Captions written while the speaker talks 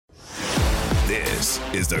This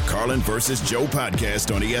is the Carlin versus Joe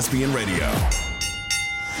podcast on ESPN Radio.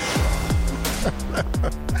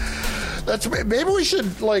 Maybe we should,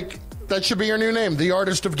 that should be your new name, the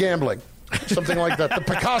artist of gambling. Something like that. The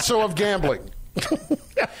Picasso of gambling.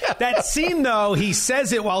 That scene, though, he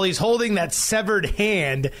says it while he's holding that severed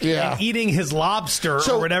hand and eating his lobster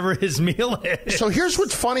or whatever his meal is. So here's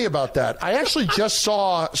what's funny about that. I actually just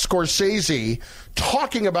saw Scorsese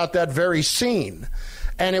talking about that very scene.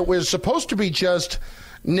 And it was supposed to be just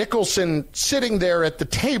Nicholson sitting there at the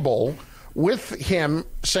table with him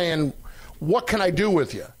saying, what can I do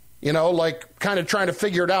with you? You know, kind of trying to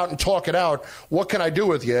figure it out and talk it out. What can I do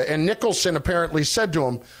with you? And Nicholson apparently said to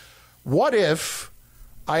him, what if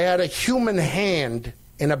I had a human hand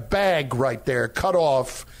in a bag right there, cut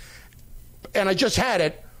off, and I just had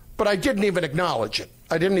it, but I didn't even acknowledge it.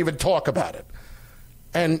 I didn't even talk about it.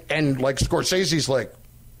 And Scorsese's like,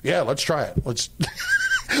 yeah, let's try it.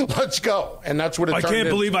 Let's go. And that's what it turned into. I can't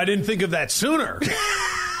believe I didn't think of that sooner.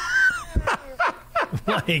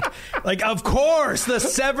 Of course, the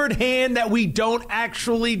severed hand that we don't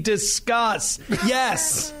actually discuss.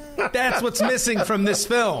 Yes, that's what's missing from this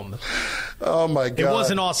film. Oh, my God. It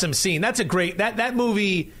was an awesome scene. That's a great, that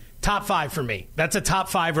movie, top 5 for me. That's a top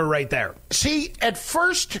 5er right there. See, at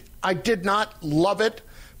first, I did not love it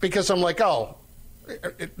because I'm like, oh,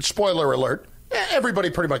 spoiler alert, everybody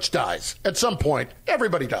pretty much dies. At some point,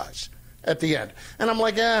 everybody dies at the end. And I'm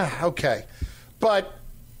like, okay. But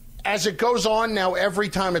as it goes on now, every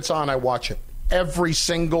time it's on, I watch it. Every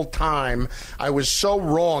single time. I was so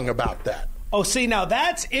wrong about that. Oh, see, now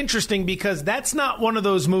that's interesting because that's not one of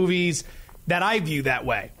those movies that I view that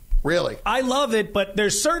way. Really? I love it, but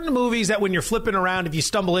there's certain movies that when you're flipping around, if you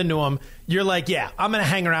stumble into them, you're like, yeah, I'm going to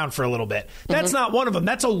hang around for a little bit. That's not one of them.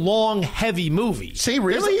 That's a long, heavy movie. See,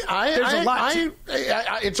 really? There's a lot.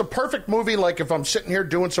 It's a perfect movie. Like if I'm sitting here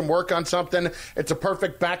doing some work on something, it's a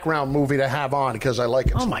perfect background movie to have on because I like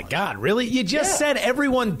it. Oh, my God, really? You just said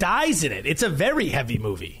everyone dies in it. It's a very heavy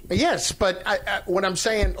movie. Yes, but when I'm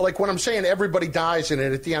saying everybody dies in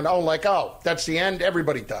it at the end, that's the end.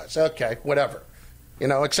 Everybody does. Okay, whatever. You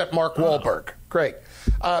know, except Mark Wahlberg. Great.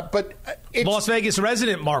 But Las Vegas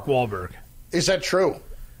resident Mark Wahlberg. Is that true?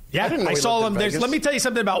 Yeah, I saw him. Let me tell you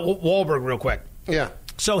something about Wahlberg real quick. Yeah.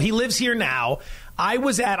 So he lives here now. I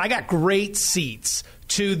got great seats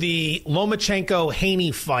to the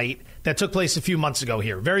Lomachenko-Haney fight that took place a few months ago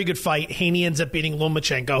here. Very good fight. Haney ends up beating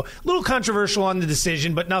Lomachenko. A little controversial on the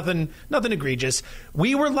decision, but nothing egregious.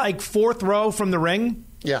 We were like 4th row from the ring.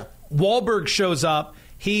 Yeah. Wahlberg shows up.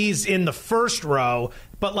 He's in the 1st row,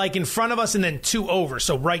 but like in front of us and then 2 over,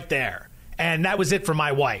 so right there. And that was it for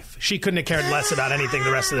my wife. She couldn't have cared less about anything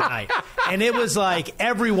the rest of the night. And it was like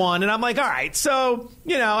everyone, and I'm like, all right, so,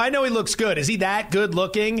 I know he looks good. Is he that good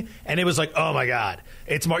looking? And it was like, oh, my God.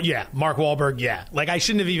 It's Mark Wahlberg, yeah. Like, I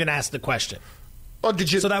shouldn't have even asked the question. Oh,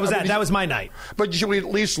 did you? So that was that was my night. But did you at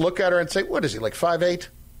least look at her and say, what is he, like 5'8"?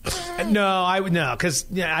 No, because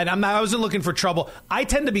I wasn't looking for trouble. I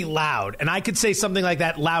tend to be loud, and I could say something like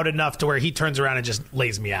that loud enough to where he turns around and just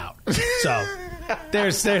lays me out. So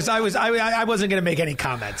I wasn't going to make any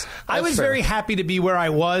comments. I was very happy to be where I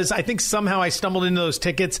was. I think somehow I stumbled into those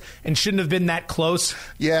tickets and shouldn't have been that close.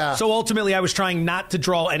 Yeah. So ultimately, I was trying not to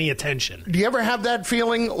draw any attention. Do you ever have that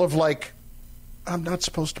feeling of like, I'm not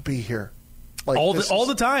supposed to be here? Like all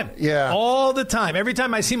the time. Yeah. All the time. Every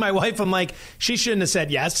time I see my wife, I'm like, she shouldn't have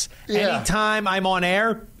said yes. Yeah. Anytime I'm on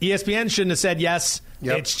air, ESPN shouldn't have said yes.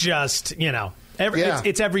 Yep. It's just,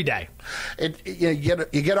 it's every day. You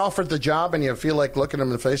get offered the job and you feel like looking them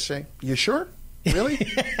in the face saying, you sure? Really?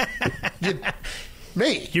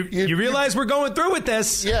 Me. You realize we're going through with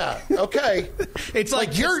this. Yeah. Okay. It's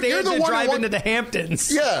like you're the one drive into the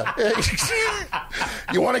Hamptons. Yeah.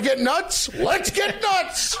 You want to get nuts? Let's get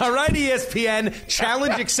nuts. All right, ESPN.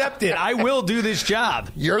 Challenge accepted. I will do this job.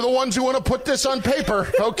 You're the ones who want to put this on paper.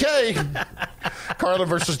 Okay. Carlin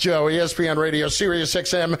versus Joe, ESPN Radio, Sirius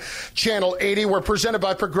XM, Channel 80. We're presented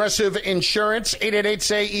by Progressive Insurance.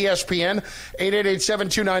 888-SAY-ESPN.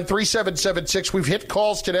 888-729-3776. We've hit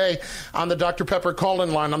calls today on the Dr. Pepper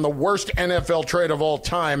call-in line on the worst NFL trade of all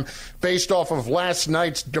time based off of last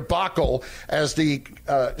night's debacle as the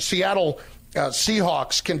Seattle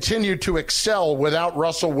Seahawks continue to excel without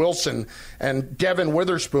Russell Wilson, and Devin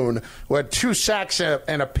Witherspoon, who had 2 sacks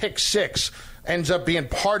and a pick 6, ends up being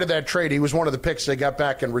part of that trade. He was one of the picks they got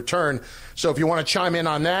back in return. So if you want to chime in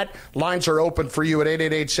on that, lines are open for you at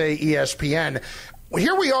 888-SAY-ESPN.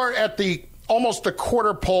 Here we are at almost the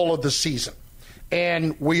quarter pole of the season.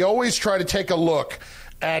 And we always try to take a look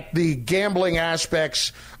at the gambling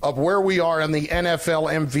aspects of where we are in the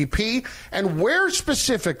NFL MVP and where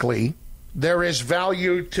specifically there is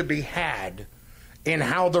value to be had in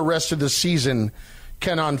how the rest of the season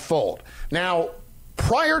can unfold. Now,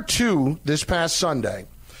 prior to this past Sunday,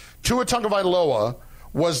 Tua Tagovailoa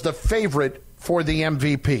was the favorite for the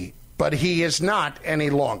MVP, but he is not any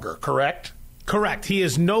longer, correct? Correct. He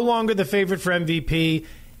is no longer the favorite for MVP.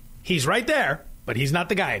 He's right there, but he's not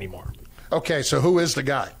the guy anymore. Okay, so who is the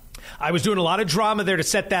guy? I was doing a lot of drama there to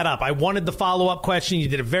set that up. I wanted the follow-up question. You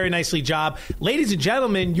did a very nicely job. Ladies and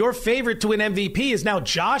gentlemen, your favorite to win MVP is now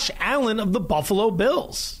Josh Allen of the Buffalo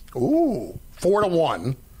Bills. Ooh,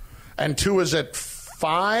 4-1. And Tua is at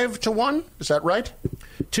 5-1. Is that right?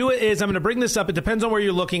 Tua is, I'm going to bring this up. It depends on where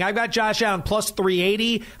you're looking. I've got Josh Allen plus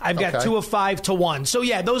 380. I've got Tua 5-1. So,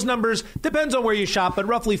 yeah, those numbers, depends on where you shop, but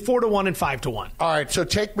roughly 4-1 and 5-1. All right, so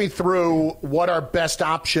take me through what our best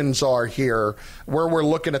options are here, where we're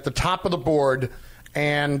looking at the top of the board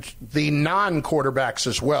and the non-quarterbacks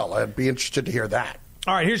as well. I'd be interested to hear that.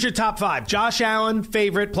 All right, here's your top five. Josh Allen,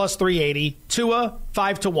 favorite, plus 380. Tua,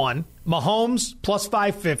 5-1. Mahomes, plus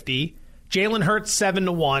 550. Jalen Hurts,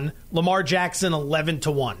 7-1. Lamar Jackson,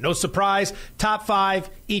 11-1. No surprise. Top five,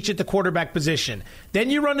 each at the quarterback position. Then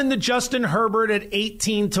you run into Justin Herbert at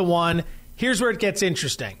 18-1. Here's where it gets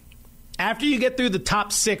interesting. After you get through the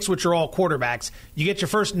top six, which are all quarterbacks, you get your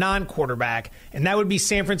first non-quarterback, and that would be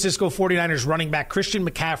San Francisco 49ers running back Christian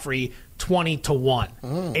McCaffrey,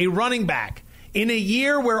 20-1. A running back in a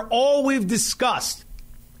year where all we've discussed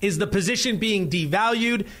is the position being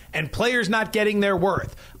devalued and players not getting their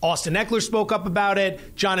worth. Austin Eckler spoke up about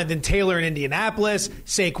it. Jonathan Taylor in Indianapolis.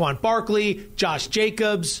 Saquon Barkley. Josh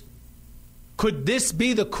Jacobs. Could this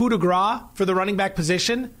be the coup de grace for the running back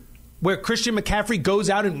position where Christian McCaffrey goes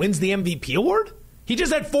out and wins the MVP award? He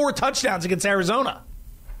just had 4 touchdowns against Arizona.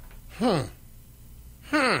 Oh,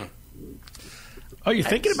 you're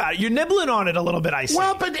thinking about it. You're nibbling on it a little bit, I see.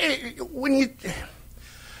 Well, but when you...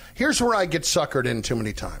 Here's where I get suckered in too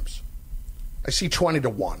many times. I see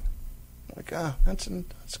 20-1. Like,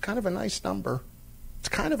 that's kind of a nice number. It's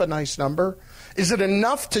kind of a nice number. Is it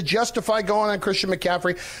enough to justify going on Christian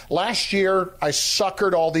McCaffrey? Last year, I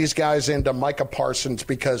suckered all these guys into Micah Parsons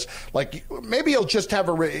because, like, maybe he'll just have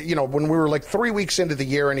when we were like 3 weeks into the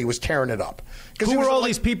year and he was tearing it up. Who were all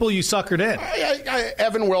these people you suckered in?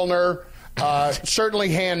 Evan Wilner, certainly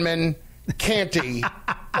Handman, Canty,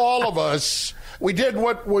 all of us. We did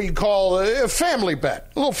what we call a family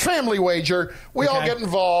bet, a little family wager. We all get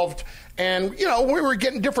involved, and, we were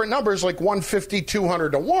getting different numbers, like 150,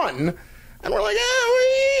 200 to 1, and we're like,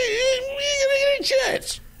 we're going to get a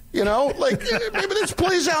chance. Maybe this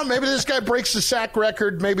plays out. Maybe this guy breaks the sack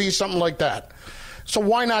record, maybe something like that. So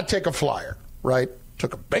why not take a flyer, right?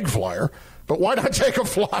 Took a big flyer, but why not take a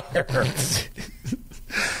flyer?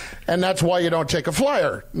 And that's why you don't take a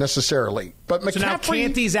flyer necessarily. But McCaffrey, so now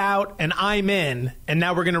Canty's out and I'm in, and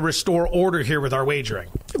now we're going to restore order here with our wagering.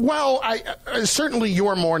 Well, I certainly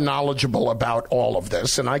you're more knowledgeable about all of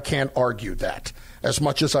this, and I can't argue that as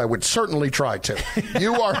much as I would certainly try to.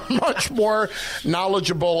 You are much more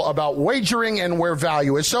knowledgeable about wagering and where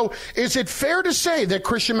value is. So is it fair to say that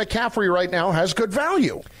Christian McCaffrey right now has good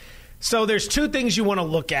value? So there's 2 things you want to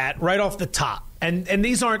look at right off the top, and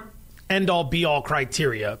these aren't end-all, be-all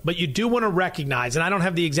criteria, but you do want to recognize, and I don't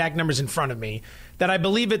have the exact numbers in front of me, that I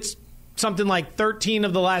believe it's something like 13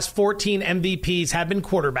 of the last 14 MVPs have been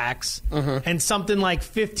quarterbacks, and something like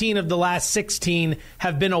 15 of the last 16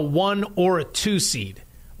 have been a 1 or a 2 seed.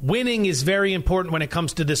 Winning is very important when it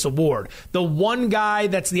comes to this award. The one guy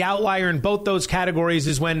that's the outlier in both those categories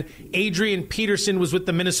is when Adrian Peterson was with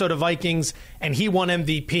the Minnesota Vikings and he won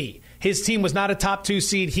MVP. His team was not a top 2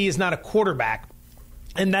 seed. He is not a quarterback.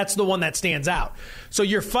 And that's the one that stands out. So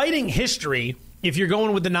you're fighting history if you're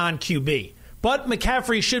going with the non-QB. But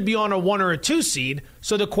McCaffrey should be on a 1 or a 2 seed,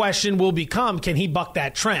 so the question will become, can he buck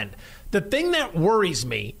that trend? The thing that worries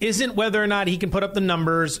me isn't whether or not he can put up the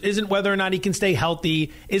numbers, isn't whether or not he can stay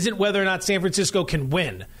healthy, isn't whether or not San Francisco can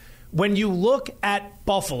win. When you look at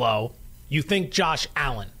Buffalo, you think Josh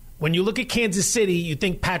Allen. When you look at Kansas City, you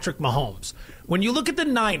think Patrick Mahomes. When you look at the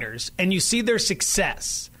Niners and you see their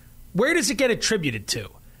success, where does it get attributed to?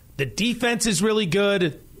 The defense is really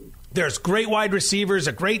good. There's great wide receivers,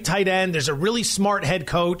 a great tight end. There's a really smart head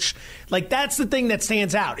coach. Like, that's the thing that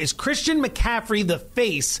stands out. Is Christian McCaffrey the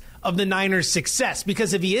face of the Niners' success?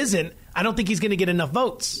 Because if he isn't, I don't think he's going to get enough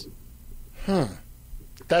votes.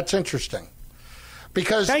 That's interesting.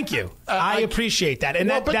 Because thank you. I appreciate that. And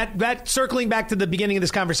that circling back to the beginning of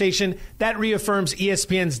this conversation, that reaffirms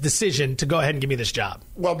ESPN's decision to go ahead and give me this job.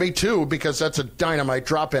 Well, me too, because that's a dynamite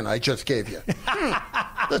drop-in I just gave you.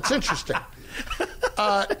 That's interesting.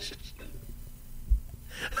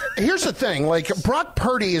 here's the thing. Like, Brock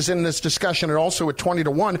Purdy is in this discussion and also at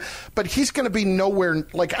 20-1, but he's going to be nowhere.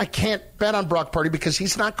 Like, I can't bet on Brock Purdy because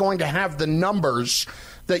he's not going to have the numbers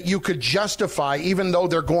that you could justify, even though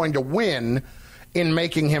they're going to win, in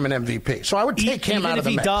making him an MVP. So I would take him out of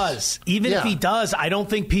the mix. Even if he does, I don't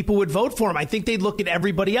think people would vote for him. I think they'd look at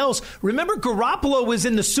everybody else. Remember, Garoppolo was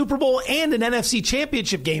in the Super Bowl and an NFC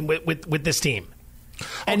Championship game with this team.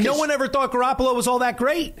 And no one ever thought Garoppolo was all that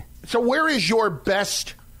great. So where is your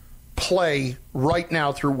best play right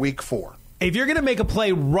now through week 4? If you're going to make a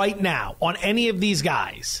play right now on any of these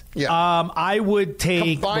guys, I would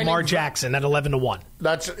take Lamar Jackson at 11-1.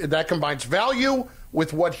 That combines value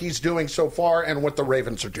with what he's doing so far and what the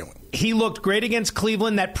Ravens are doing. He looked great against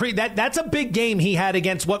Cleveland. That's a big game he had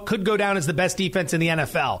against what could go down as the best defense in the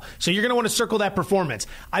NFL. So you're going to want to circle that performance.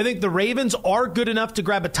 I think the Ravens are good enough to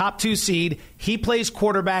grab a top 2 seed. He plays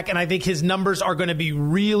quarterback, and I think his numbers are going to be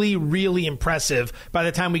really, really impressive by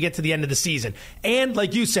the time we get to the end of the season. And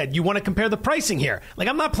like you said, you want to compare the pricing here. Like,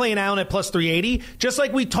 I'm not playing Allen at plus 380, just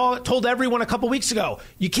like we told everyone a couple weeks ago.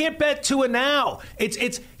 You can't bet Tua now.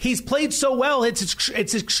 He's played so well,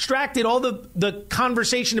 it's extracted all the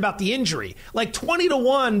conversation about the injury. Like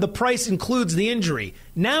 20-1, the price includes the injury.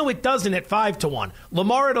 Now it doesn't at 5-1.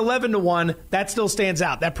 Lamar at 11-1, that still stands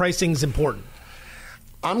out. That pricing is important.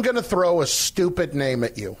 I'm going to throw a stupid name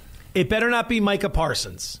at you. It better not be Micah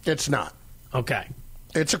Parsons. It's not. Okay.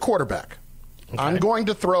 It's a quarterback. Okay. I'm going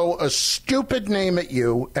to throw a stupid name at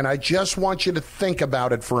you, and I just want you to think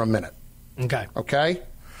about it for a minute. Okay. Okay?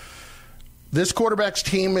 This quarterback's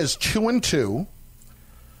team is 2-2.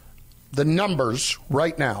 The numbers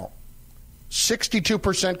right now: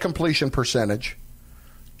 62% completion percentage,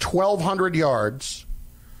 1,200 yards,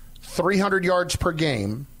 300 yards per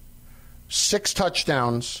game, 6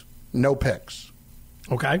 touchdowns, no picks.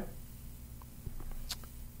 Okay.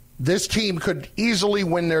 This team could easily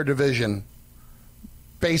win their division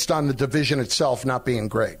based on the division itself not being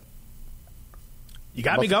great. You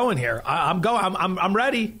got me going here. I'm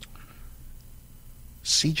ready.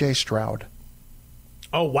 C.J. Stroud.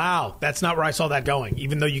 Oh, wow. That's not where I saw that going,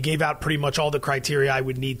 even though you gave out pretty much all the criteria I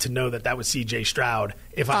would need to know that was C.J. Stroud.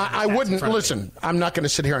 If I wouldn't. Listen, I'm not going to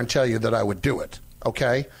sit here and tell you that I would do it,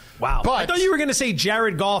 okay? Wow. But I thought you were going to say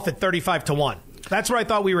Jared Goff at 35-1. That's where I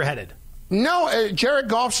thought we were headed. No, Jared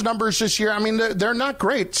Goff's numbers this year, I mean, they're not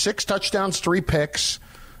great. 6 touchdowns, 3 picks,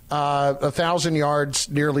 1,000 yards,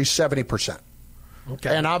 nearly 70%.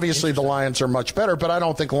 Okay. And obviously the Lions are much better, but I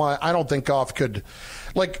don't think Goff could.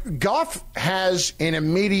 Like, Goff has an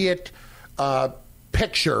immediate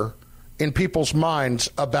picture in people's minds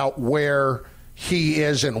about where he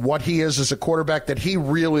is and what he is as a quarterback, that he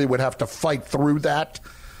really would have to fight through that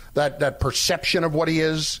perception of what he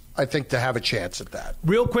is, I think, to have a chance at that.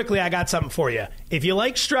 Real quickly, I got something for you. If you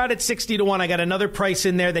like Stroud at 60-1, I got another price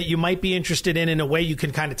in there that you might be interested in a way you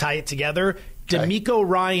can kind of tie it together. Okay. DeMeco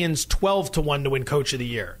Ryans 12-1 to win Coach of the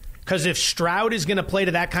Year. Because if Stroud is going to play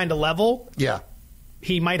to that kind of level,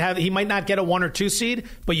 he might not get a 1 or 2 seed,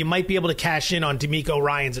 but you might be able to cash in on DeMeco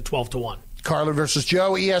Ryans at 12-1. Carlin versus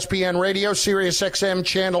Joe, ESPN Radio, Sirius XM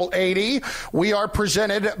Channel 80. We are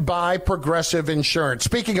presented by Progressive Insurance.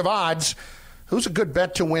 Speaking of odds, who's a good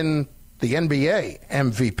bet to win the NBA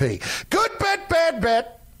MVP? Good bet, bad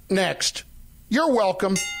bet. Next. You're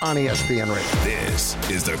welcome on ESPN Radio. This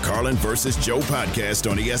is the Carlin versus Joe podcast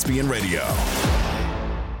on ESPN Radio.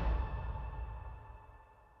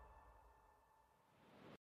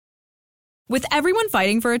 With everyone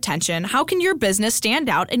fighting for attention, how can your business stand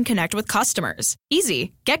out and connect with customers?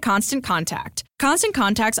 Easy. Get Constant Contact. Constant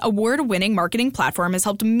Contact's award-winning marketing platform has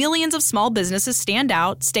helped millions of small businesses stand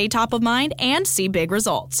out, stay top of mind, and see big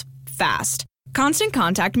results fast. Constant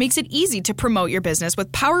Contact makes it easy to promote your business with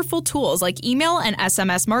powerful tools like email and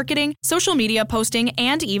SMS marketing, social media posting,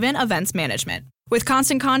 and even events management. With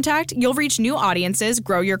Constant Contact, you'll reach new audiences,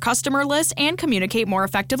 grow your customer list, and communicate more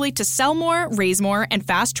effectively to sell more, raise more, and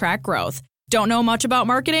fast-track growth. Don't know much about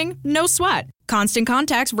marketing? No sweat. Constant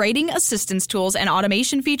Contact's writing assistance tools and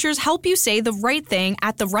automation features help you say the right thing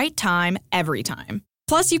at the right time, every time.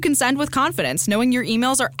 Plus, you can send with confidence, knowing your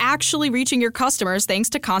emails are actually reaching your customers thanks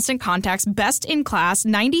to Constant Contact's best-in-class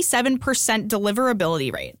 97%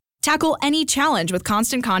 deliverability rate. Tackle any challenge with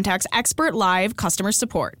Constant Contact's expert live customer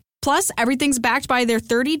support. Plus, everything's backed by their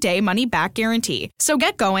 30-day money-back guarantee. So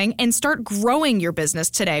get going and start growing your business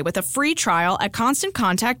today with a free trial at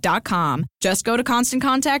ConstantContact.com. Just go to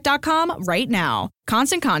ConstantContact.com right now.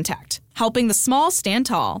 Constant Contact, helping the small stand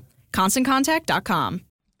tall. ConstantContact.com.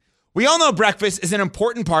 We all know breakfast is an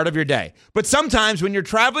important part of your day. But sometimes when you're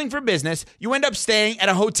traveling for business, you end up staying at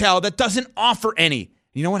a hotel that doesn't offer any.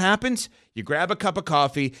 You know what happens? You grab a cup of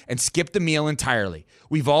coffee and skip the meal entirely.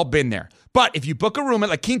 We've all been there. But if you book a room at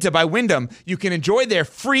La Quinta by Wyndham, you can enjoy their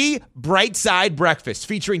free Bright Side breakfast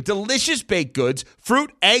featuring delicious baked goods,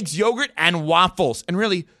 fruit, eggs, yogurt, and waffles. And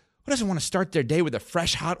really, who doesn't want to start their day with a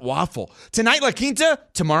fresh, hot waffle? Tonight, La Quinta,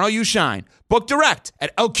 tomorrow you shine. Book direct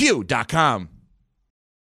at lq.com.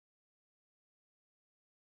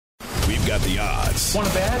 We've got the odds. Want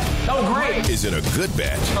a bet? Oh, great. Is it a good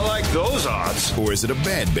bet? I like those odds. Or is it a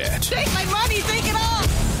bad bet? Take my money, take it all.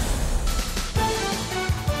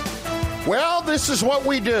 Well, this is what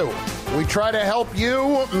we do. We try to help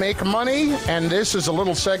you make money, and this is a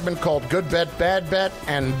little segment called Good Bet, Bad Bet,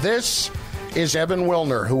 and this is Evan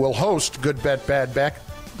Wilner, who will host Good Bet, Bad Bet,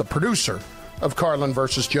 the producer of Carlin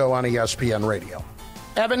versus Joe on ESPN Radio.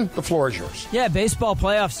 Evan, the floor is yours. Yeah, baseball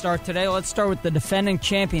playoffs start today. Let's start with the defending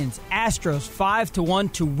champions, Astros,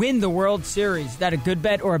 5-1 to win the World Series. Is that a good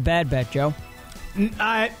bet or a bad bet, Joe?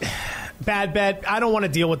 Bad bet. I don't want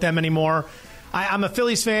to deal with them anymore. I'm a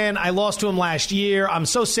Phillies fan. I lost to them last year. I'm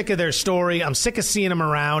so sick of their story. I'm sick of seeing them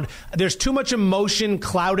around. There's too much emotion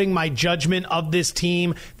clouding my judgment of this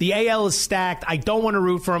team. The AL is stacked. I don't want to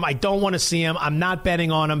root for them. I don't want to see them. I'm not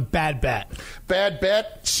betting on them. Bad bet. Bad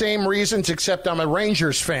bet, same reasons, except I'm a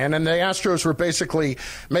Rangers fan, and the Astros were basically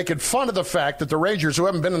making fun of the fact that the Rangers, who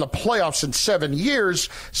haven't been in the playoffs in 7 years,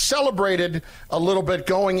 celebrated a little bit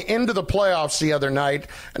going into the playoffs the other night,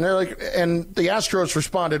 and they're like, and the Astros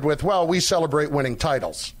responded with, well, we celebrate winning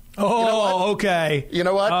titles. Oh, you know okay. You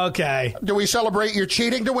know what? Okay. Do we celebrate your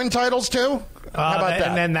cheating to win titles, too? How about that?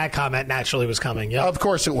 And then that comment naturally was coming. Yeah, of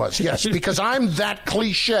course it was. Yes, because I'm that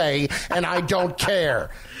cliche and I don't care.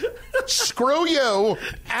 Screw you.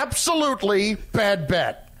 Absolutely bad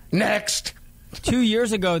bet. Next. 2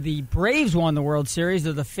 years ago, the Braves won the World Series.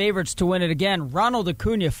 They're the favorites to win it again. Ronald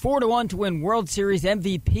Acuna, 4-1 to win World Series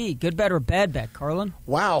MVP. Good bet or bad bet, Carlin?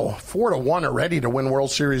 Wow, 4-1 already to win World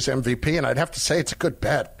Series MVP, and I'd have to say it's a good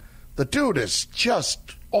bet. The dude is just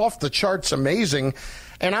off the charts amazing.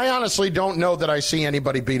 And I honestly don't know that I see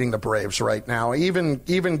anybody beating the Braves right now. Even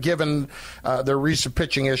given their recent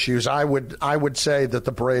pitching issues, I would say that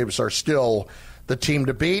the Braves are still the team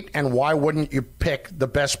to beat. And why wouldn't you pick the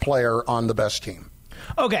best player on the best team?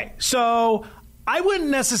 Okay, so I wouldn't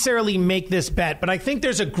necessarily make this bet, but I think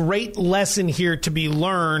there's a great lesson here to be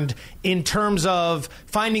learned in terms of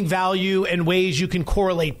finding value and ways you can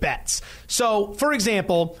correlate bets. So, for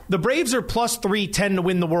example, the Braves are plus 310 to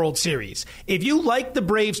win the World Series. If you like the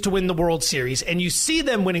Braves to win the World Series and you see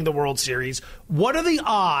them winning the World Series, what are the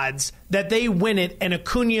odds that they win it and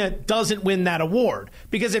Acuna doesn't win that award?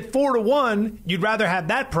 Because at 4-1, you'd rather have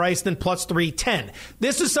that price than plus 310.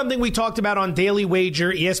 This is something we talked about on Daily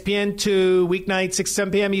Wager, ESPN2, weeknight, 6,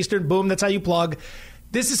 7 p.m. Eastern. Boom, that's how you plug.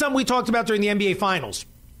 This is something we talked about during the NBA Finals.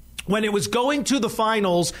 When it was going to the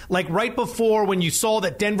finals, like right before when you saw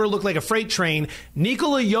that Denver looked like a freight train,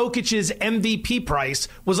 Nikola Jokic's MVP price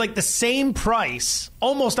was like the same price,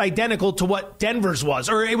 almost identical to what Denver's was.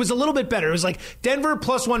 Or it was a little bit better. It was like Denver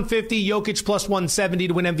plus 150, Jokic plus 170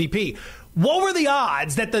 to win MVP. What were the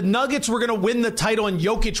odds that the Nuggets were going to win the title and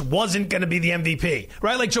Jokic wasn't going to be the MVP?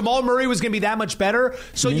 Right? Like Jamal Murray was going to be that much better.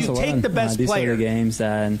 So you take the best player. Games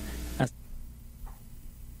and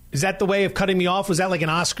is that the way of cutting me off? Was that like an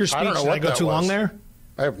Oscar speech? I don't know Did what I go that too was. long there?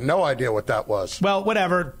 I have no idea what that was. Well,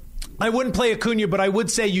 whatever. I wouldn't play Acuna, but I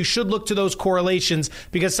would say you should look to those correlations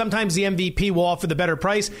because sometimes the MVP will offer the better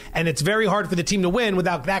price, and it's very hard for the team to win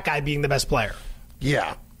without that guy being the best player.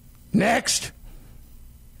 Yeah. Next.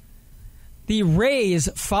 The Rays,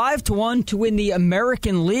 5-1 to win the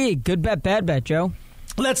American League. Good bet, bad bet, Joe?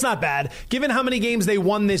 That's not bad. Given how many games they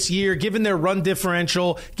won this year, given their run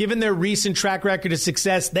differential, given their recent track record of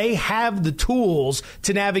success, they have the tools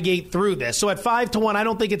to navigate through this. So at 5-1, I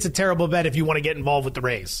don't think it's a terrible bet if you want to get involved with the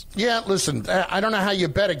Rays. Yeah, listen, I don't know how you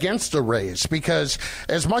bet against the Rays because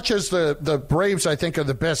as much as the Braves, I think, are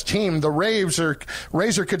the best team, the Rays are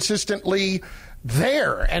consistently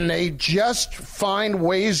there, and they just find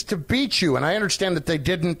ways to beat you. And I understand that they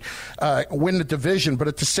didn't win the division, but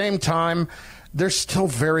at the same time, they're still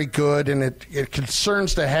very good, and it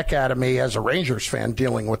concerns the heck out of me as a Rangers fan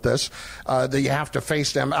dealing with this, that you have to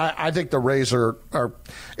face them. I think the Rays are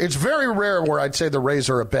it's very rare where I'd say the Rays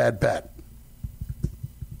are a bad bet.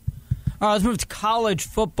 All right, let's move to college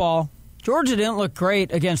football. Georgia didn't look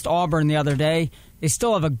great against Auburn the other day. They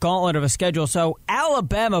still have a gauntlet of a schedule. So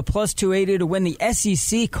Alabama plus 280 to win the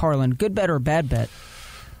SEC, Carlin. Good bet or bad bet?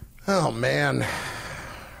 Oh, man.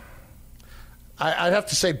 I'd have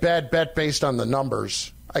to say bad bet based on the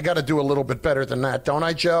numbers. I got to do a little bit better than that, don't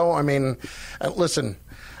I, Joe? I mean, listen,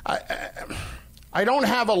 I don't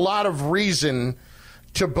have a lot of reason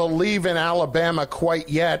to believe in Alabama quite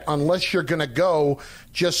yet unless you're going to go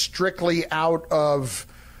just strictly out of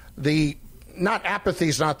the, not apathy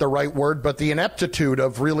is not the right word, but the ineptitude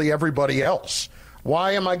of really everybody else.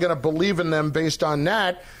 Why am I going to believe in them based on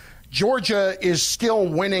that? Georgia is still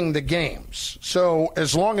winning the games. So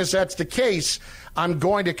as long as that's the case, I'm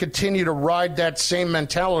going to continue to ride that same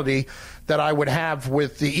mentality that I would have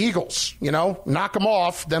with the Eagles. You know, knock them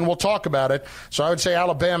off, then we'll talk about it. So I would say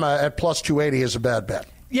Alabama at plus 280 is a bad bet.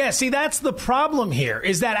 Yeah, see, that's the problem here,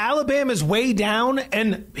 is that Alabama's way down,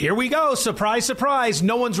 and here we go, surprise, surprise,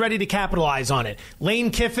 no one's ready to capitalize on it.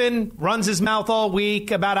 Lane Kiffin runs his mouth all week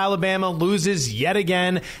about Alabama, loses yet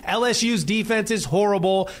again. LSU's defense is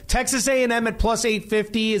horrible. Texas A&M at plus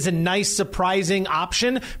 850 is a nice, surprising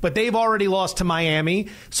option, but they've already lost to Miami.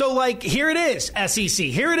 So, like, here it is, SEC,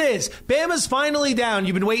 here it is. Bama's finally down.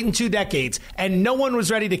 You've been waiting 2 decades, and no one was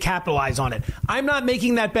ready to capitalize on it. I'm not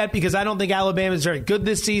making that bet because I don't think Alabama is very good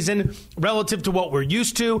this season relative to what we're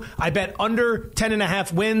used to. I bet under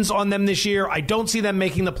 10.5 wins on them this year. I don't see them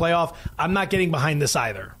making the playoff. I'm not getting behind this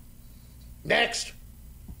either. Next.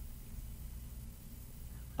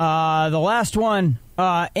 The last one,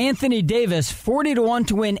 Anthony Davis, 40-1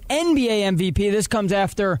 to win NBA MVP. This comes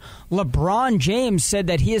after LeBron James said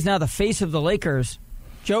that he is now the face of the Lakers.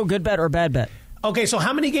 Joe, good bet or bad bet? Okay, so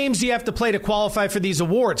how many games do you have to play to qualify for these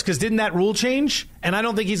awards? Because didn't that rule change? And I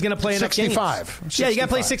don't think he's going to play enough 65. games. Yeah, you got to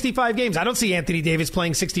play 65 games. I don't see Anthony Davis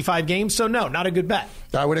playing 65 games, so no, not a good bet.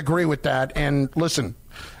 I would agree with that. And listen,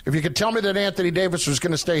 if you could tell me that Anthony Davis was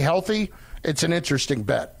going to stay healthy, it's an interesting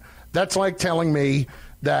bet. That's like telling me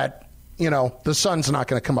that, you know, the sun's not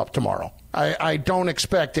going to come up tomorrow. I don't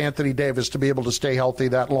expect Anthony Davis to be able to stay healthy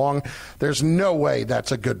that long. There's no way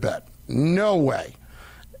that's a good bet. No way.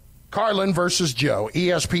 Carlin versus Joe,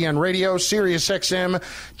 ESPN Radio, Sirius XM,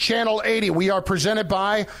 Channel 80. We are presented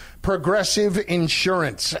by Progressive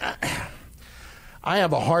Insurance. I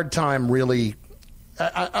have a hard time really.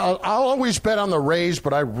 I'll always bet on the Rays,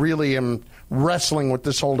 but I really am wrestling with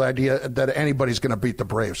this whole idea that anybody's going to beat the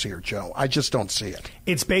Braves here, Joe. I just don't see it.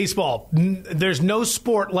 It's baseball. There's no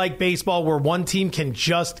sport like baseball where one team can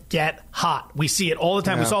just get hot. We see it all the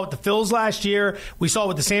time. Yeah. We saw it with the Phils last year. We saw it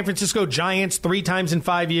with the San Francisco Giants 3 times in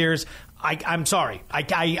 5 years. I'm sorry.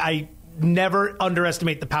 I never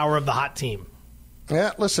underestimate the power of the hot team.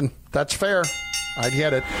 Yeah, listen, that's fair. I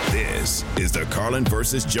get it. This is the Carlin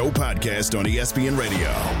versus Joe podcast on ESPN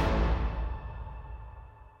Radio.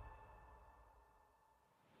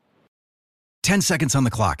 "10 seconds on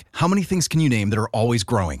the clock. How many things can you name that are always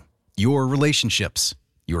growing? Your relationships,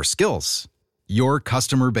 your skills, your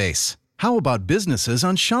customer base. How about businesses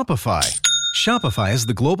on Shopify? Shopify is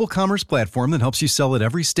the global commerce platform that helps you sell at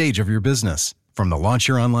every stage of your business. From the launch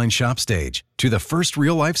your online shop stage, to the first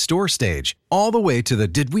real-life store stage, all the way to the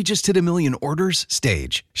did we just hit a million orders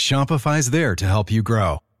stage, Shopify's there to help you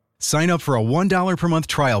grow. Sign up for a $1 per month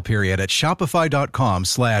trial period at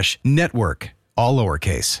shopify.com/network, all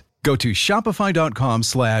lowercase. Go to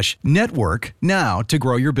shopify.com/network now to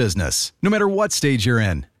grow your business, no matter what stage you're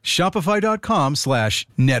in.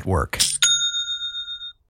 Shopify.com/network.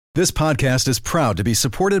 This podcast is proud to be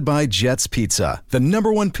supported by Jets Pizza, the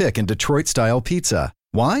 #1 pick in Detroit-style pizza.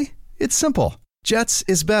 Why? It's simple. Jets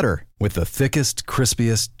is better. With the thickest,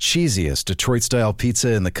 crispiest, cheesiest Detroit-style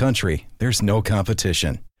pizza in the country, there's no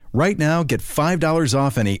competition. Right now, get $5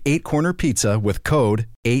 off any 8-corner pizza with code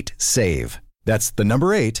 8SAVE. That's the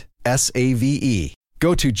number 8, SAVE.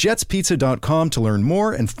 Go to jetspizza.com to learn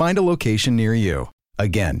more and find a location near you.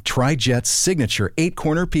 Again, try Jet's signature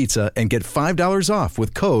 8-corner pizza and get $5 off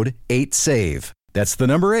with code 8SAVE. That's the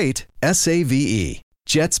number 8, SAVE.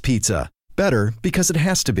 Jet's Pizza. Better because it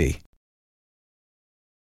has to be.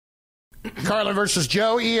 Carlin versus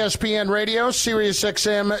Joe, ESPN Radio, Sirius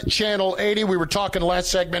XM, Channel 80. We were talking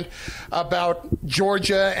last segment about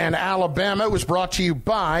Georgia and Alabama. It was brought to you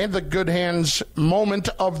by the Good Hands Moment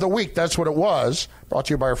of the Week. That's what it was. Brought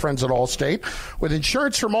to you by our friends at Allstate. With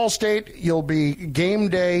insurance from Allstate, you'll be game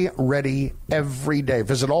day ready every day.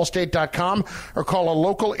 Visit allstate.com or call a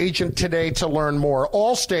local agent today to learn more.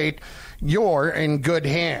 Allstate, you're in good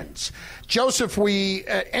hands. Joseph, we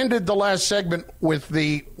ended the last segment with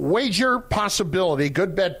the wager possibility,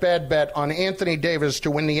 good bet, bad bet, on Anthony Davis to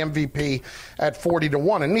win the MVP at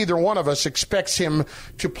 40-1. And neither one of us expects him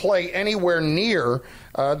to play anywhere near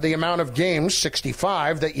the amount of games,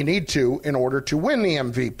 65, that you need to in order to win the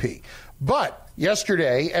MVP. But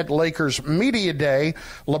yesterday at Lakers Media Day,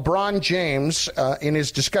 LeBron James, in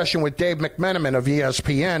his discussion with Dave McMenamin of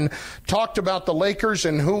ESPN, talked about the Lakers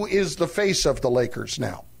and who is the face of the Lakers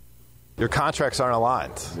now. your contracts aren't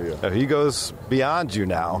aligned. Yeah. If he goes beyond you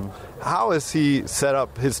now, how has he set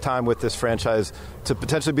up his time with this franchise to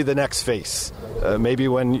potentially be the next face? Maybe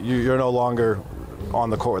when you're no longer on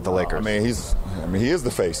the court with the Lakers. He is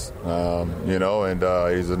the face, and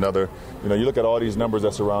he's another. You look at all these numbers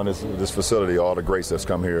that surround this facility, all the greats that's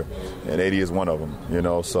come here, and AD is one of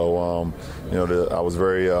them. So I was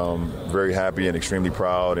very, very happy and extremely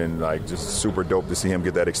proud, and just super dope to see him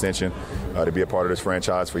get that extension, to be a part of this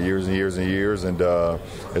franchise for years and years and years, and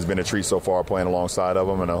it's been a treat so far playing alongside of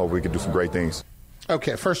him, and I hope we can do some great things.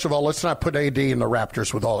 Okay, first of all, let's not put AD in the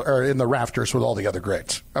rafters with all the other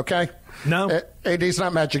greats. Okay, no, AD's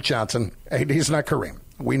not Magic Johnson. AD's not Kareem.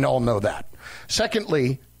 We all know that.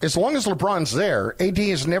 Secondly, as long as LeBron's there, AD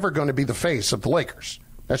is never going to be the face of the Lakers.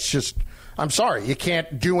 That's just, I'm sorry, you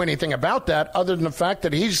can't do anything about that other than the fact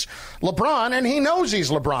that he's LeBron and he knows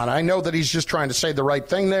he's LeBron. I know that he's just trying to say the right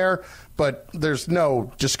thing there, but there's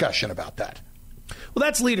no discussion about that. Well,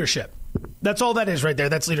 that's leadership. That's all that is right there.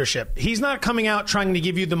 That's leadership. He's not coming out trying to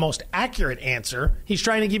give you the most accurate answer. He's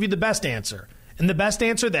trying to give you the best answer. And the best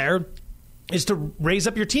answer there is to raise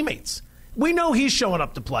up your teammates. We know he's showing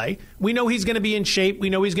up to play. We know he's going to be in shape. We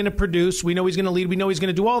know he's going to produce. We know he's going to lead. We know he's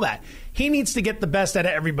going to do all that. He needs to get the best out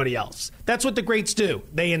of everybody else. That's what the greats do.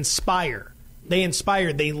 They inspire.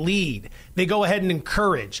 They lead. They go ahead and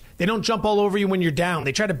encourage. They don't jump all over you when you're down.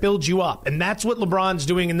 They try to build you up. And that's what LeBron's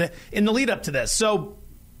doing in the lead up to this. So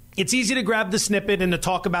it's easy to grab the snippet and to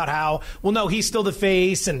talk about how, well, no, he's still the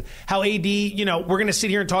face, and how AD, we're going to sit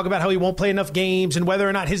here and talk about how he won't play enough games and whether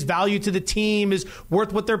or not his value to the team is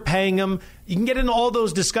worth what they're paying him. You can get into all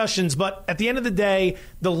those discussions, but at the end of the day,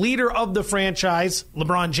 the leader of the franchise,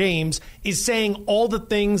 LeBron James, is saying all the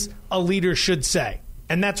things a leader should say.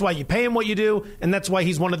 And that's why you pay him what you do, and that's why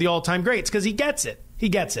he's one of the all-time greats, because he gets it. He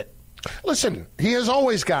gets it. Listen, he has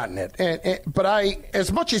always gotten it. But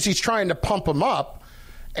as much as he's trying to pump him up,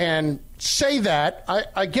 and say that,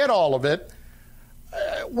 I get all of it.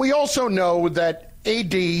 We also know that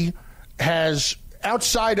AD has,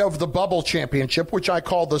 outside of the bubble championship, which I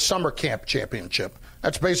call the summer camp championship,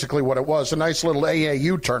 that's basically what it was, a nice little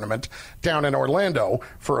AAU tournament down in Orlando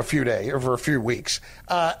for a few days or for a few weeks.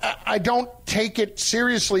 I don't take it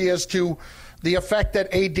seriously as to the effect that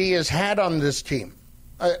AD has had on this team.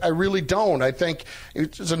 I really don't. I think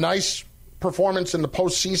it was a nice performance in the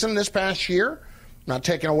postseason this past year. Not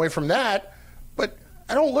taking away from that, but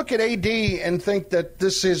I don't look at AD and think that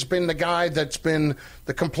this has been the guy that's been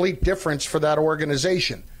the complete difference for that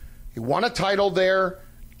organization. He won a title there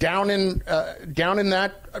down in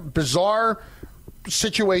that bizarre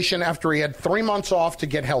situation after he had 3 months off to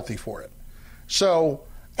get healthy for it. So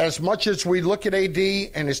as much as we look at AD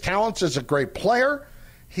and his talents as a great player,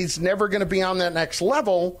 he's never going to be on that next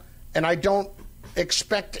level, and I don't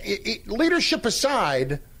expect leadership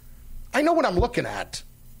aside, I know what I'm looking at.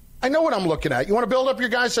 You want to build up your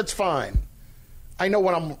guys? That's fine. I know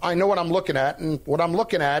what I'm looking at, and what I'm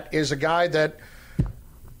looking at is a guy that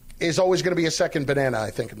is always going to be a second banana,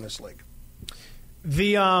 I think, in this league.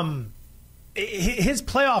 His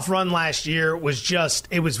playoff run last year was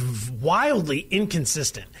wildly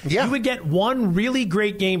inconsistent. Yeah. You would get one really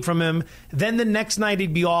great game from him, then the next night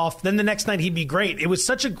he'd be off, then the next night he'd be great. It was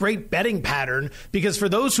such a great betting pattern because for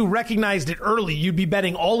those who recognized it early, you'd be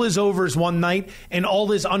betting all his overs one night and all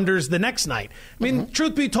his unders the next night. I mean,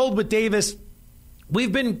 Truth be told with Davis,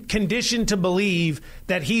 we've been conditioned to believe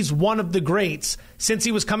that he's one of the greats since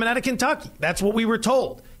he was coming out of Kentucky. That's what we were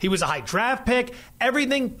told. He was a high draft pick.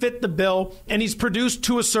 Everything fit the bill, and he's produced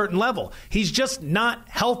to a certain level. He's just not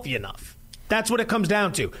healthy enough. That's what it comes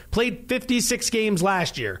down to. Played 56 games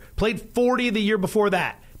last year. Played 40 the year before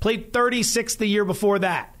that. Played 36 the year before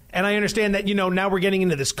that. And I understand that, now we're getting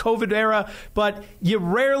into this COVID era, but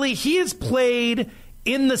he has played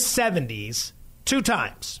in the 70s 2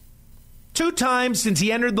 times. 2 times since he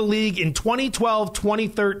entered the league in 2012,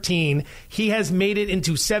 2013, he has made it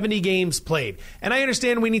into 70 games played. And I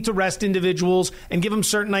understand we need to rest individuals and give them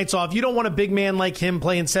certain nights off. You don't want a big man like him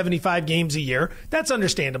playing 75 games a year. That's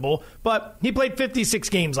understandable. But he played 56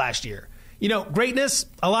 games last year. Greatness,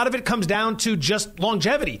 a lot of it comes down to just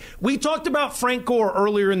longevity. We talked about Frank Gore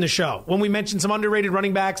earlier in the show when we mentioned some underrated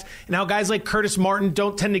running backs and how guys like Curtis Martin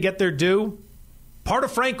don't tend to get their due. Part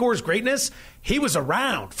of Frank Gore's greatness, he was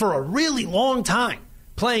around for a really long time,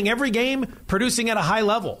 playing every game, producing at a high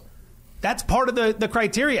level. That's part of the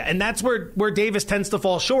criteria, and that's where Davis tends to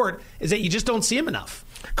fall short, is that you just don't see him enough.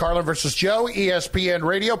 Carlin versus Joe, ESPN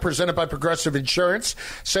Radio, presented by Progressive Insurance.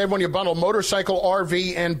 Save when you bundle motorcycle,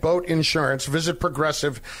 RV, and boat insurance. Visit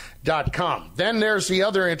Progressive.com. Then there's the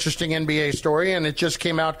other interesting NBA story, and it just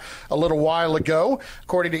came out a little while ago.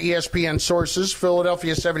 According to ESPN sources,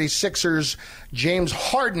 Philadelphia 76ers James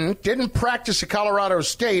Harden didn't practice at Colorado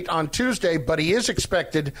State on Tuesday, but he is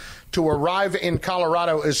expected to arrive in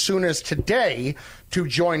Colorado as soon as today to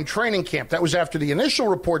join training camp. That was after the initial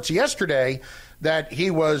reports yesterday that he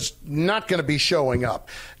was not going to be showing up.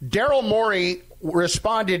 Daryl Morey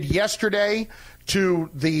responded yesterday to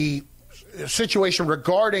the situation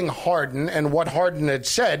regarding Harden and what Harden had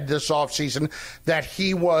said this offseason, that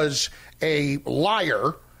he was a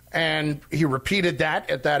liar, and he repeated that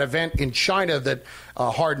at that event in China that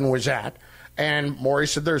Harden was at. And Morey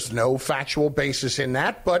said there's no factual basis in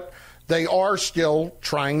that, but they are still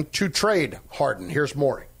trying to trade Harden. Here's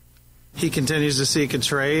Morey. He continues to seek a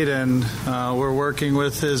trade, and we're working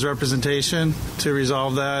with his representation to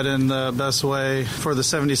resolve that in the best way for the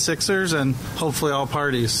 76ers and hopefully all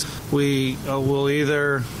parties. We will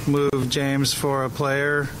either move James for a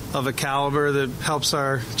player of a caliber that helps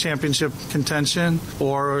our championship contention,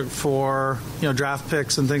 or for draft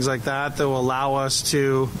picks and things like that that will allow us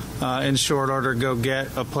to, in short order, go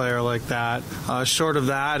get a player like that. Short of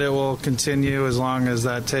that, it will continue as long as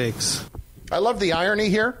that takes. I love the irony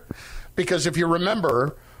here. Because if you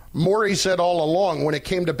remember, Morey said all along when it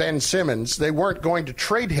came to Ben Simmons, they weren't going to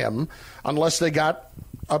trade him unless they got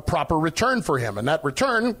a proper return for him. And that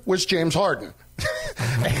return was James Harden.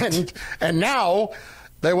 and now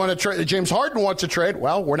they want to trade. James Harden wants to trade.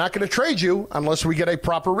 Well, we're not going to trade you unless we get a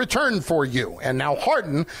proper return for you. And now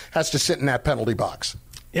Harden has to sit in that penalty box.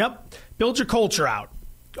 Yep. Build your culture out.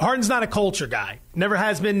 Harden's not a culture guy. Never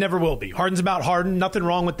has been, never will be. Harden's about Harden. Nothing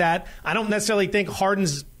wrong with that. I don't necessarily think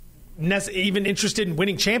Harden's even interested in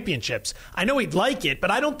winning championships. I know he'd like it, but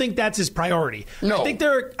I don't think that's his priority. No. I think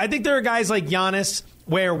there are guys like Giannis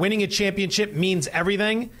where winning a championship means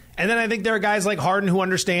everything. And then I think there are guys like Harden who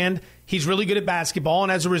understand he's really good at basketball,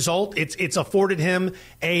 and as a result, it's afforded him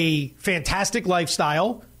a fantastic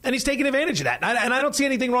lifestyle, and he's taken advantage of that. And I don't see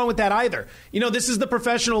anything wrong with that either. This is the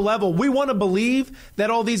professional level. We want to believe that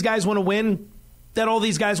all these guys want to win, that all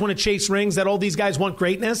these guys want to chase rings, that all these guys want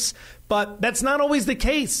greatness, but that's not always the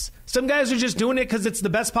case. Some guys are just doing it because it's the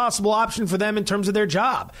best possible option for them in terms of their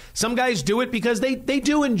job. Some guys do it because they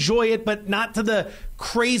do enjoy it, but not to the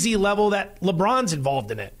crazy level that LeBron's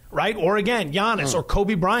involved in it, right? Or again, Giannis or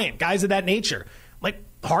Kobe Bryant, guys of that nature. Like,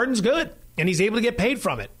 Harden's good, and he's able to get paid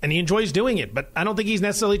from it, and he enjoys doing it, but I don't think he's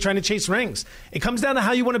necessarily trying to chase rings. It comes down to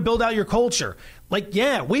how you want to build out your culture. Like,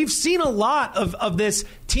 yeah, we've seen a lot of this,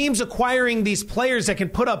 teams acquiring these players that can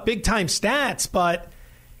put up big-time stats, but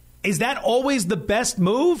is that always the best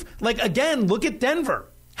move? Like, again, look at Denver.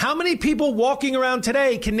 How many people walking around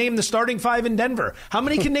today can name the starting five in Denver? How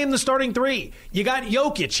many can name the starting three? You got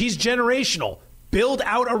Jokic. He's generational. Build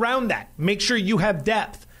out around that. Make sure you have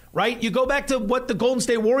depth, right? You go back to what the Golden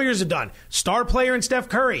State Warriors have done. Star player in Steph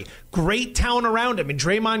Curry. Great talent around him in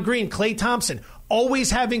Draymond Green, Klay Thompson.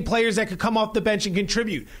 Always having players that could come off the bench and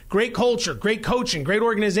contribute. Great culture, great coaching, great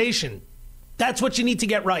organization. That's what you need to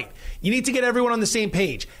get right. You need to get everyone on the same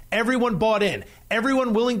page. Everyone bought in.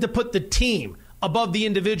 Everyone willing to put the team above the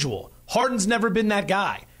individual. Harden's never been that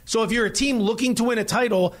guy. So if you're a team looking to win a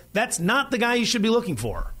title, that's not the guy you should be looking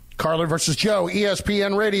for. Carlin versus Joe,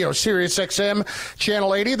 ESPN Radio, Sirius XM,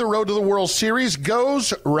 Channel 80. The Road to the World Series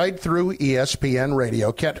goes right through ESPN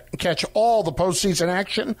Radio. Catch all the postseason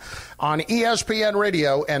action on ESPN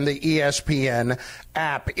Radio and the ESPN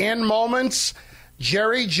app. In moments,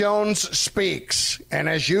 Jerry Jones speaks. And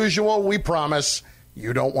as usual, we promise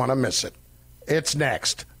you don't want to miss it. It's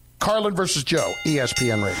next. Carlin versus Joe,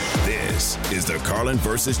 ESPN Radio. This is the Carlin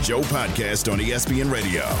versus Joe podcast on ESPN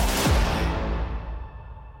Radio.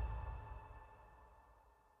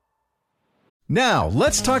 Now,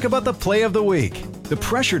 let's talk about the play of the week. The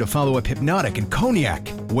pressure to follow up Hypnotic and Cognac,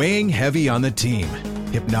 weighing heavy on the team.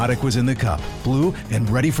 Hypnotic was in the cup, blue, and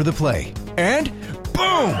ready for the play. And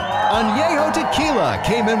boom! Añejo Tequila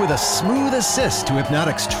came in with a smooth assist to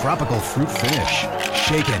Hypnotic's tropical fruit finish.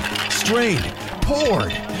 Shaken, strained,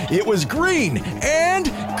 poured. It was green and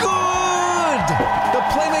good! The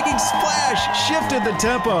playmaking splash shifted the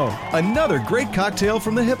tempo. Another great cocktail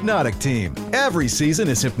from the Hypnotic team. Every season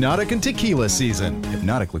is Hypnotic and Tequila season.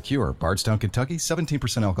 Hypnotic Liqueur, Bardstown, Kentucky,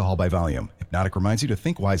 17% alcohol by volume. Hypnotic reminds you to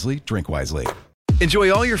think wisely, drink wisely.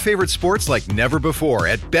 Enjoy all your favorite sports like never before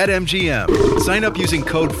at BetMGM. Sign up using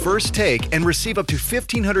code FIRSTTAKE and receive up to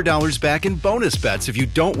 $1,500 back in bonus bets if you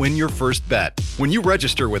don't win your first bet. When you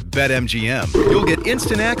register with BetMGM, you'll get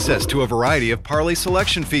instant access to a variety of parlay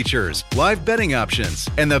selection features, live betting options,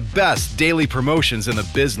 and the best daily promotions in the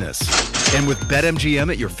business. And with BetMGM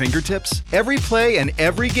at your fingertips, every play and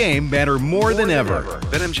every game matter more than ever.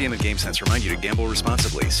 BetMGM and GameSense remind you to gamble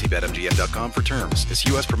responsibly. See BetMGM.com for terms. This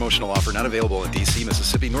U.S. promotional offer not available in D.C.,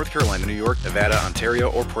 Mississippi, North Carolina, New York, Nevada, Ontario,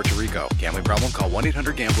 or Puerto Rico. Gambling problem? Call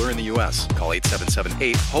 1-800-GAMBLER in the U.S. Call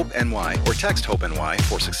 877-8-HOPE-NY or text HOPE-NY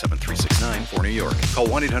 467-369 for New York. Call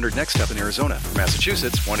 1-800-NEXT-STEP in Arizona. For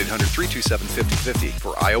Massachusetts, 1-800-327-5050.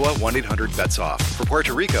 For Iowa, 1-800-BETS-OFF. For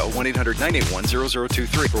Puerto Rico,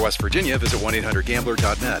 1-800-981-0023. For West Virginia, visit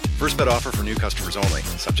 1-800-GAMBLER.net. First bet offer for new customers only.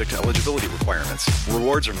 Subject to eligibility requirements.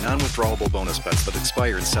 Rewards are non-withdrawable bonus bets that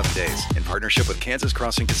expire in 7 days. In partnership with Kansas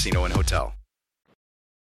Crossing Casino and Hotel.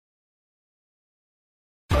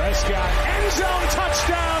 Prescott, end zone,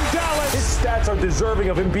 touchdown, Dallas. His stats are deserving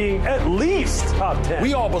of him being at least top 10.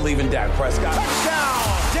 We all believe in Dak Prescott.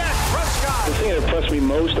 Touchdown, Dak Prescott. The thing that impressed me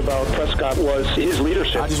most about Prescott was his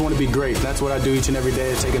leadership. I just want to be great. That's what I do each and every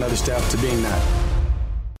day, to take another step to being that.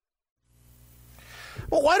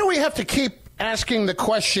 Well, why do we have to keep asking the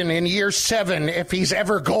question in year 7 if he's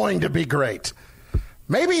ever going to be great?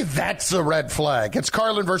 Maybe that's the red flag. It's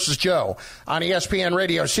Carlin versus Joe on ESPN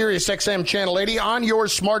Radio, Sirius XM Channel 80 on your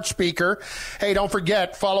smart speaker. Hey, don't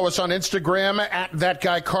forget, follow us on Instagram at That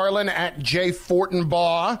Guy Carlin, at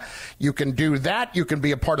JFortenbaugh. You can do that. You can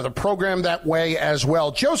be a part of the program that way as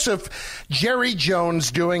well. Joseph Jerry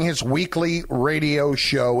Jones doing his weekly radio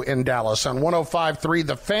show in Dallas on 105.3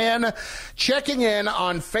 The Fan, checking in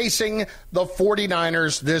on facing the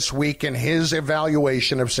 49ers this week in his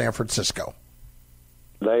evaluation of San Francisco.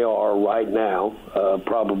 They are right now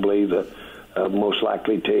probably the most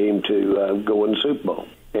likely team to go in the Super Bowl.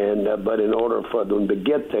 And but in order for them to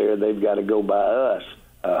get there, they've got to go by us,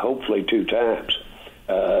 hopefully 2 times,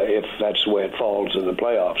 if that's the way it falls in the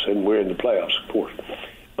playoffs. And we're in the playoffs, of course.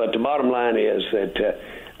 But the bottom line is that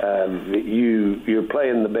you're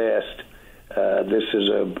playing the best. This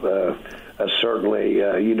is certainly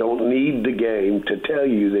you don't need the game to tell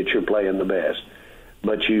you that you're playing the best.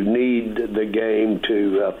 But you need the game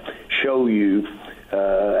to show you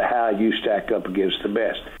how you stack up against the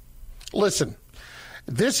best. Listen,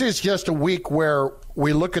 this is just a week where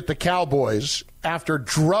we look at the Cowboys after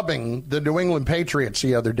drubbing the New England Patriots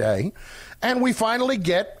the other day, and we finally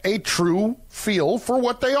get a true feel for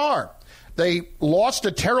what they are. They lost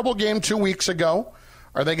a terrible game 2 weeks ago.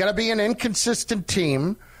 Are they going to be an inconsistent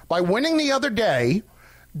team? By winning the other day,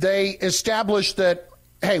 they established that,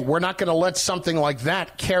 hey, we're not going to let something like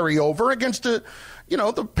that carry over against the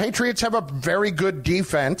Patriots have a very good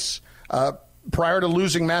defense prior to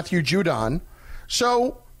losing Matthew Judon.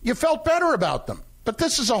 So you felt better about them. But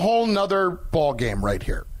this is a whole nother ball game right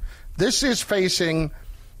here. This is facing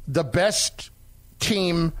the best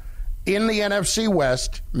team in the NFC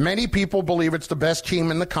West. Many people believe it's the best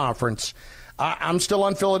team in the conference. I'm still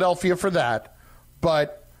on Philadelphia for that.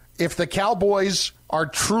 But if the Cowboys are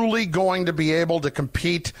truly going to be able to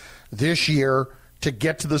compete this year to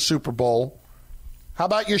get to the Super Bowl, how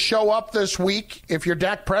about you show up this week if you're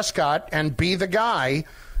Dak Prescott and be the guy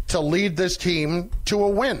to lead this team to a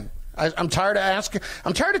win? I'm tired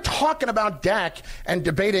of talking about Dak and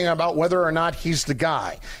debating about whether or not he's the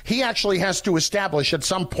guy. He actually has to establish at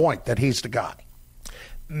some point that he's the guy.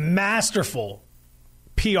 Masterful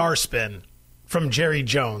PR spin from Jerry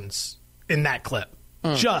Jones in that clip.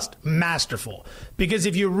 Just masterful. Because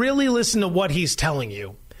if you really listen to what he's telling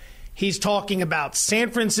you, he's talking about San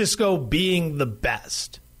Francisco being the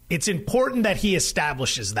best. It's important that he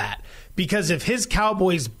establishes that, because if his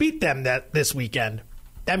Cowboys beat them this weekend,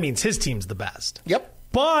 that means his team's the best. Yep.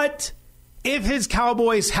 But if his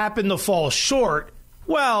Cowboys happen to fall short,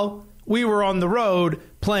 well, we were on the road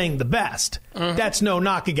playing the best. That's no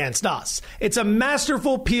knock against us. It's a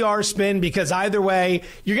masterful PR spin, because either way,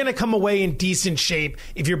 you're going to come away in decent shape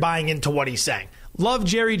if you're buying into what he's saying. Love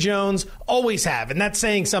Jerry Jones, always have, and that's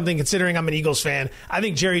saying something considering I'm an Eagles fan. I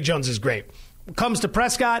think Jerry Jones is great. When it comes to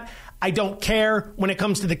Prescott, I don't care. When it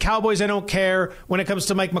comes to the Cowboys, I don't care. When it comes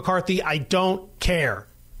to Mike McCarthy, I don't care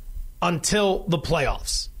until the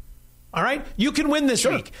playoffs. All right? You can win this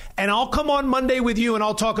week, and I'll come on Monday with you, and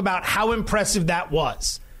I'll talk about how impressive that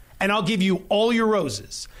was, and I'll give you all your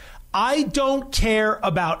roses. I don't care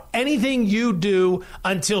about anything you do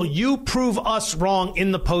until you prove us wrong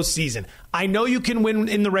in the postseason. I know you can win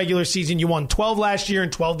in the regular season. You won 12 last year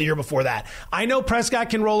and 12 the year before that. I know Prescott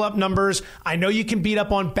can roll up numbers. I know you can beat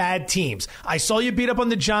up on bad teams. I saw you beat up on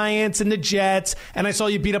the Giants and the Jets, and I saw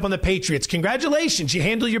you beat up on the Patriots. Congratulations. You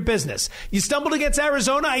handle your business. You stumbled against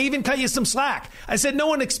Arizona. I even cut you some slack. I said no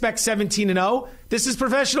one expects 17-0. This is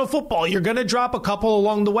professional football. You're going to drop a couple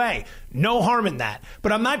along the way. No harm in that.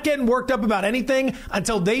 But I'm not getting worked up about anything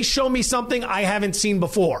until they show me something I haven't seen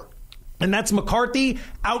before. And that's McCarthy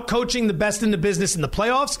out-coaching the best in the business in the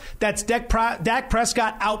playoffs. That's Dak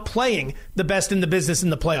Prescott outplaying the best in the business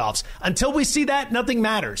in the playoffs. Until we see that, nothing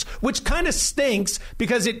matters, which kind of stinks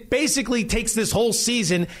because it basically takes this whole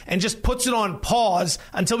season and just puts it on pause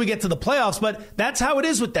until we get to the playoffs. But that's how it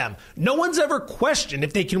is with them. No one's ever questioned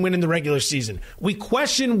if they can win in the regular season. We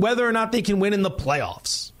question whether or not they can win in the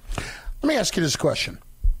playoffs. Let me ask you this question.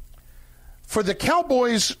 For the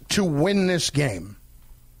Cowboys to win this game,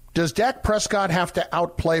 does Dak Prescott have to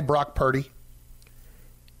outplay Brock Purdy?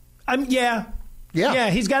 Yeah,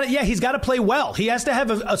 he's got to play well. He has to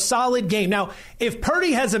have a solid game. Now, if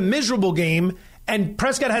Purdy has a miserable game and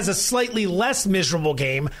Prescott has a slightly less miserable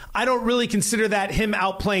game, I don't really consider that him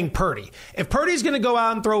outplaying Purdy. If Purdy's going to go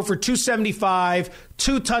out and throw for 275,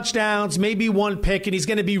 2 touchdowns, maybe 1 pick, and he's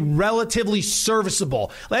going to be relatively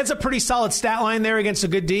serviceable. That's a pretty solid stat line there against a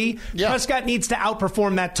good D. Yeah. Prescott needs to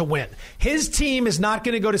outperform that to win. His team is not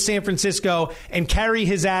going to go to San Francisco and carry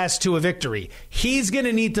his ass to a victory. He's going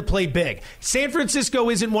to need to play big. San Francisco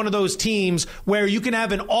isn't one of those teams where you can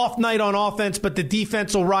have an off night on offense, but the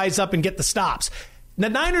defense will rise up and get the stops. The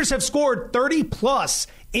Niners have scored 30-plus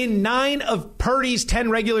in 9 of Purdy's 10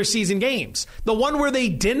 regular season games. The one where they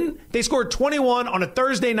didn't, they scored 21 on a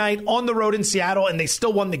Thursday night on the road in Seattle, and they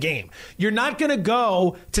still won the game. You're not going to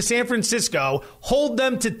go to San Francisco, hold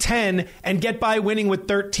them to 10, and get by winning with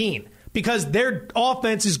 13 because their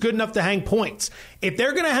offense is good enough to hang points. If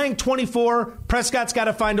they're going to hang 24, Prescott's got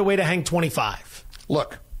to find a way to hang 25.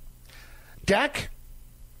 Look, Dak,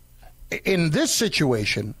 in this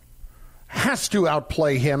situation, has to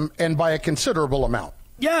outplay him, and by a considerable amount.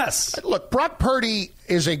 Yes. Look, Brock Purdy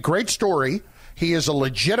is a great story. He is a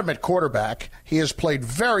legitimate quarterback. He has played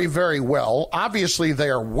very, very well. Obviously, they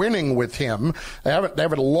are winning with him. They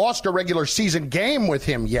haven't lost a regular season game with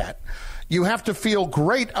him yet. You have to feel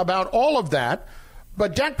great about all of that.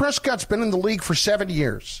 But Dak Prescott's been in the league for 7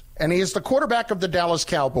 years, and he is the quarterback of the Dallas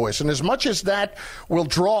Cowboys. And as much as that will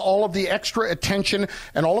draw all of the extra attention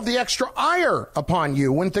and all of the extra ire upon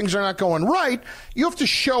you when things are not going right, you have to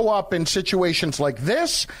show up in situations like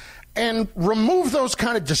this and remove those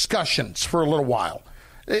kind of discussions for a little while.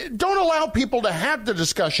 Don't allow people to have the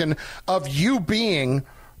discussion of you being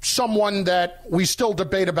someone that we still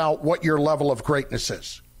debate about what your level of greatness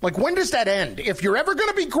is. Like, when does that end? If you're ever going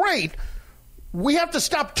to be great, we have to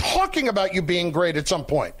stop talking about you being great at some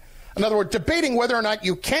point. In other words, debating whether or not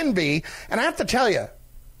you can be. And I have to tell you,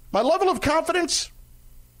 my level of confidence,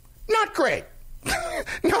 not great.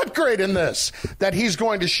 Not great in this, that he's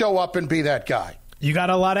going to show up and be that guy. You got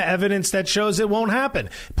a lot of evidence that shows it won't happen.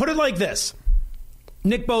 Put it like this.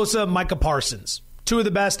 Nick Bosa, Micah Parsons. 2 of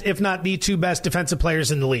the best, if not the 2 best defensive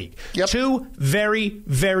players in the league. Yep. 2 very,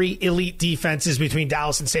 very elite defenses between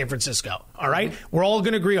Dallas and San Francisco. All right? Mm-hmm. We're all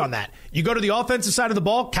going to agree on that. You go to the offensive side of the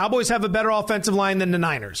ball, Cowboys have a better offensive line than the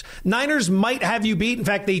Niners. Niners might have you beat. In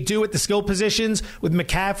fact, they do at the skill positions with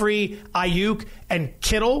McCaffrey, Ayuk, and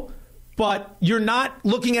Kittle. But you're not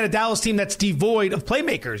looking at a Dallas team that's devoid of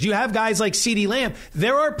playmakers. You have guys like CeeDee Lamb.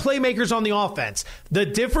 There are playmakers on the offense. The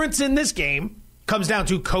difference in this game comes down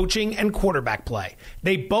to coaching and quarterback play.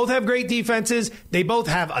 They both have great defenses. They both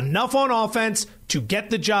have enough on offense to get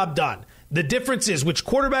the job done. The difference is which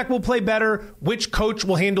quarterback will play better, which coach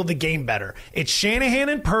will handle the game better. It's Shanahan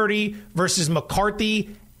and Purdy versus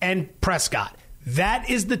McCarthy and Prescott. That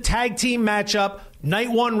is the tag team matchup.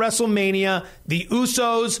 Night 1 WrestleMania, the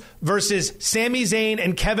Usos versus Sami Zayn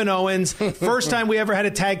and Kevin Owens. First time we ever had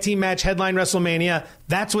a tag team match headline WrestleMania.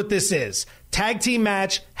 That's what this is. Tag team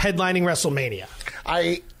match headlining WrestleMania.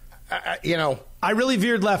 I really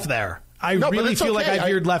veered left there. I really feel like I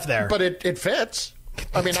veered left there. But it fits.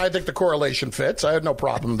 I mean, I think the correlation fits. I had no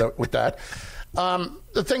problem with that.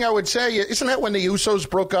 The thing I would say, isn't that when the Usos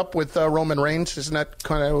broke up with Roman Reigns? Isn't that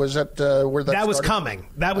kind of, was that where that started? Was coming.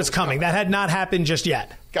 That was coming. That had not happened just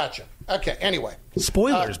yet. Gotcha. Okay, anyway.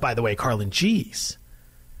 Spoilers, by the way, Carlin. Jeez.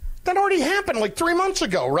 That already happened like 3 months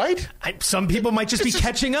ago, right? Some people might just be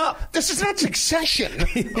catching up. This is not Succession.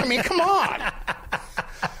 I mean, come on.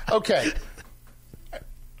 Okay.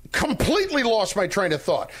 Completely lost my train of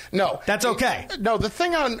thought. No. That's okay. No, the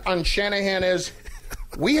thing on Shanahan is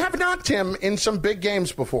we have knocked him in some big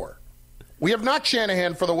games before. We have knocked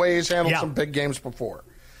Shanahan for the way he's handled some big games before.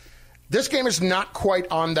 This game is not quite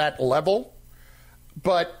on that level,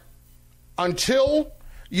 but until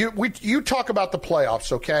you talk about the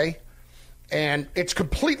playoffs, okay? And it's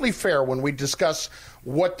completely fair when we discuss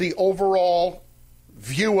what the overall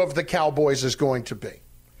view of the Cowboys is going to be.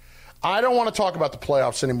 I don't want to talk about the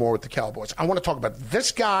playoffs anymore with the Cowboys. I want to talk about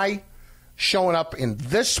this guy showing up in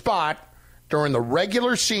this spot during the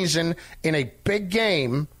regular season in a big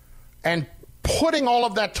game and putting all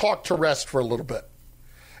of that talk to rest for a little bit.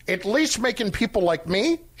 At least making people like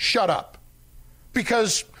me shut up.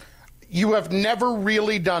 Because you have never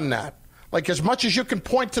really done that. Like, as much as you can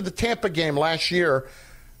point to the Tampa game last year,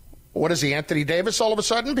 what is he, Anthony Davis all of a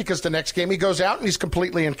sudden? Because the next game he goes out and he's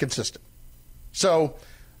completely inconsistent. So,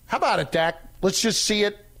 how about it, Dak? Let's just see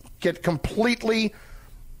it get completely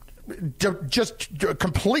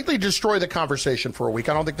destroy the conversation for a week.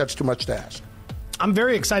 I don't think that's too much to ask. I'm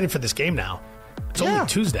very excited for this game now. It's only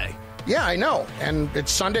Tuesday. Yeah, I know. And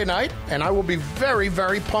it's Sunday night, and I will be very,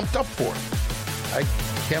 very pumped up for it. I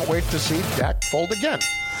can't wait to see Dak fold again.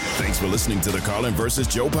 Thanks for listening to the Carlin vs.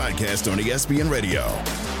 Joe podcast on ESPN Radio.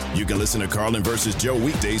 You can listen to Carlin vs. Joe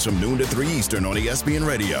weekdays from noon to 3 Eastern on ESPN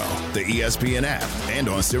Radio, the ESPN app, and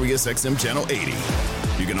on Sirius XM Channel 80.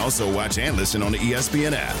 You can also watch and listen on the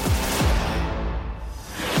ESPN app.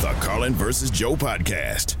 The Carlin vs. Joe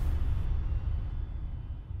podcast.